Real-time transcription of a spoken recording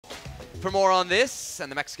For more on this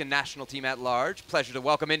and the Mexican national team at large, pleasure to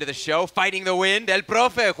welcome into the show, fighting the wind, El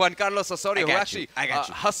Profe, Juan Carlos Osorio, who actually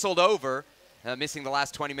hustled over, missing the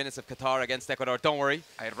last 20 minutes of Qatar against Ecuador. Don't worry.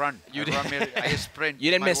 I sprint.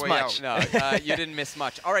 You didn't miss much. No, you didn't miss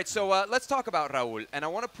much. All right, so let's talk about Raul. And I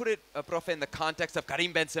want to put it, Profe, in the context of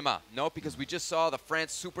Karim Benzema, no? Because we just saw the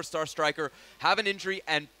France superstar striker have an injury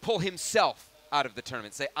and pull himself out of the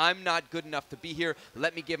tournament. Say, I'm not good enough to be here.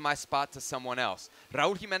 Let me give my spot to someone else.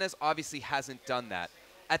 Raul Jimenez obviously hasn't done that.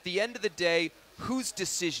 At the end of the day, whose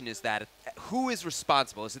decision is that? Who is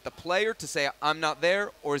responsible? Is it the player to say, I'm not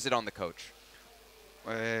there, or is it on the coach?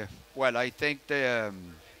 Well, I think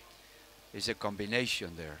it's a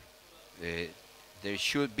combination there. There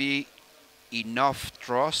should be enough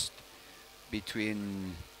trust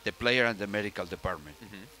between the player and the medical department,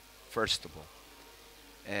 first of all.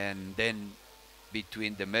 And then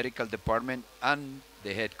between the medical department and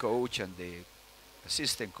the head coach and the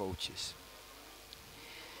assistant coaches.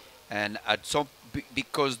 And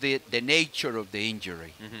because the nature of the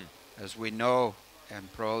injury, as we know,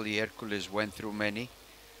 and probably Hercules went through many,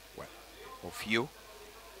 well, a few,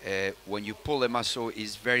 when you pull a muscle,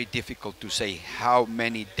 it's very difficult to say how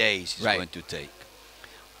many days it's going to take.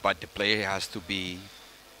 But the player has to be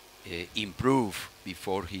improved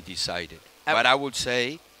before he decided. But I would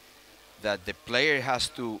say that the player has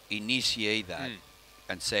to initiate that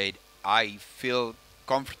and say, I feel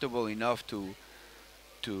comfortable enough to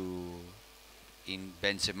in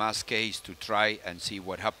Benzema's case, to try and see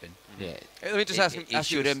what happened. Yeah. Let me just ask him. It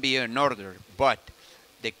shouldn't be an order, but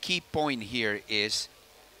the key point here is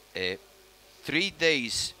 3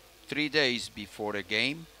 days before a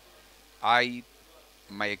game,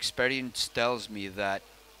 my experience tells me that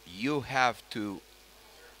you have to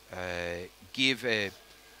give a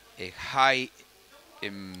high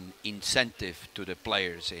incentive to the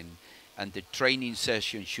players, and the training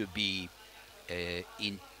session should be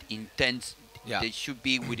intense. They should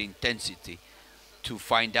be with intensity to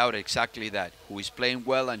find out exactly that, who is playing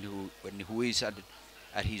well and who is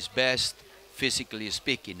at his best, physically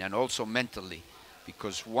speaking, and also mentally.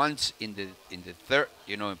 Because once in the third,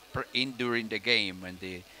 during the game and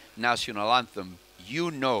the national anthem,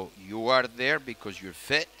 you are there because you're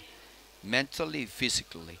fit, mentally,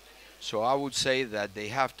 physically. So I would say that they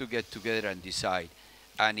have to get together and decide.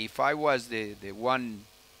 And if I was the one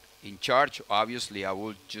in charge, obviously I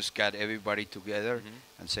would just get everybody together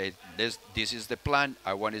and say, this is the plan.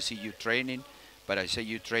 I want to see you training, but I say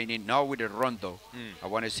you training not with a rondo. I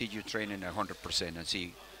want to see you training 100% and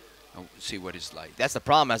see what it's like. That's the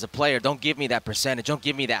problem as a player. Don't give me that percentage. Don't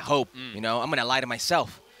give me that hope. I'm going to lie to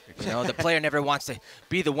myself. The player never wants to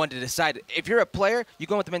be the one to decide. If you're a player, you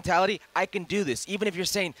go with the mentality, I can do this. Even if you're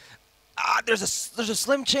saying, there's a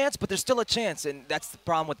slim chance, but there's still a chance. And that's the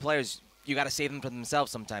problem with players. You got to save them for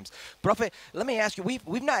themselves sometimes. Profe, let me ask you,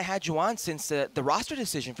 we've not had you on since the roster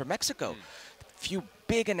decision for Mexico. A few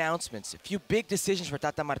big announcements, a few big decisions for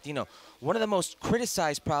Tata Martino. One of the most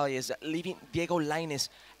criticized probably is leaving Diego Lainez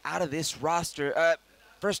out of this roster.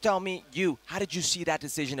 First tell me, how did you see that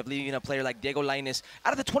decision of leaving a player like Diego Lainez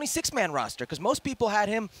out of the 26-man roster? Because most people had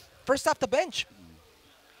him first off the bench.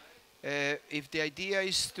 If the idea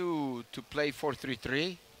is to play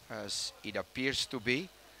 4-3-3, as it appears to be,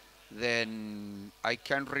 then I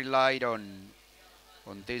can rely on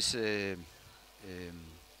this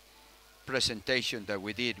presentation that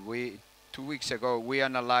we did. 2 weeks ago, we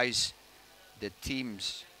analyzed the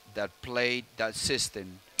teams that played that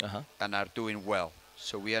system and are doing well.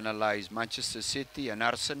 So we analyzed Manchester City and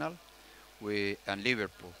Arsenal and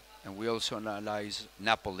Liverpool. And we also analyzed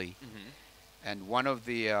Napoli. And one of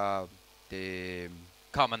the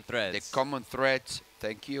common threads,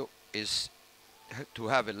 thank you, is to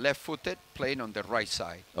have a left-footed playing on the right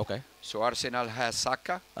side. Okay. So Arsenal has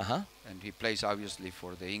Saka, and he plays obviously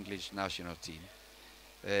for the English national team.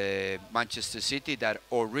 Manchester City that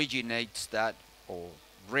originates that or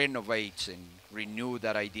renovates and renew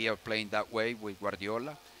that idea of playing that way with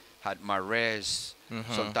Guardiola, had Mahrez,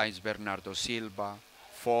 sometimes Bernardo Silva,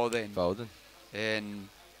 Foden. And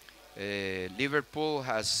Liverpool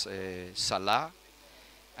has Salah,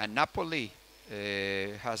 and Napoli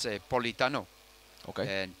has Politano.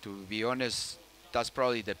 Okay. And to be honest, that's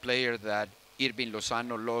probably the player that Irving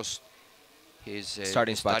Lozano lost his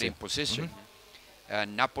starting position.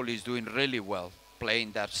 And Napoli is doing really well,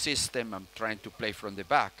 playing that system and trying to play from the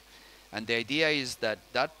back. And the idea is that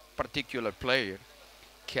that particular player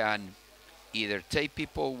can either take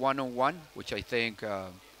people one-on-one, which I think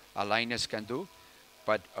Lainez can do,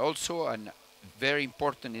 but also very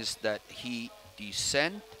important is that he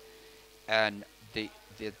descend and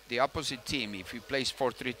the opposite team, if he plays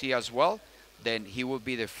 4-3-3 as well, then he will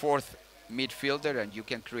be the fourth midfielder and you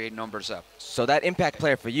can create numbers up. So that impact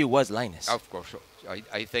player for you was Linus. Of course.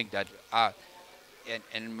 I think that,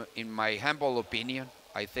 and in my humble opinion,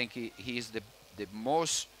 I think he is the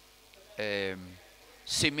most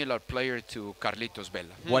similar player to Carlitos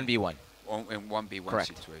Vela. 1v1. In 1v1 Correct.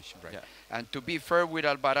 situation, right? Yeah. And to be fair with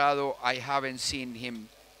Alvarado, I haven't seen him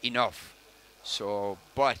enough. So,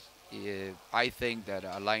 but I think that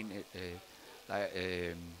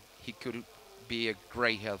he could be a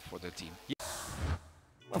great help for the team.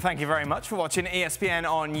 Well, thank you very much for watching ESPN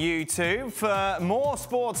on YouTube. For more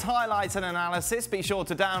sports highlights and analysis, be sure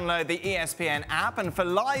to download the ESPN app. And for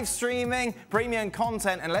live streaming, premium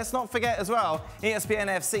content, and let's not forget as well, ESPN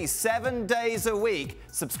FC 7 days a week.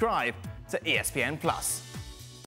 Subscribe to ESPN+.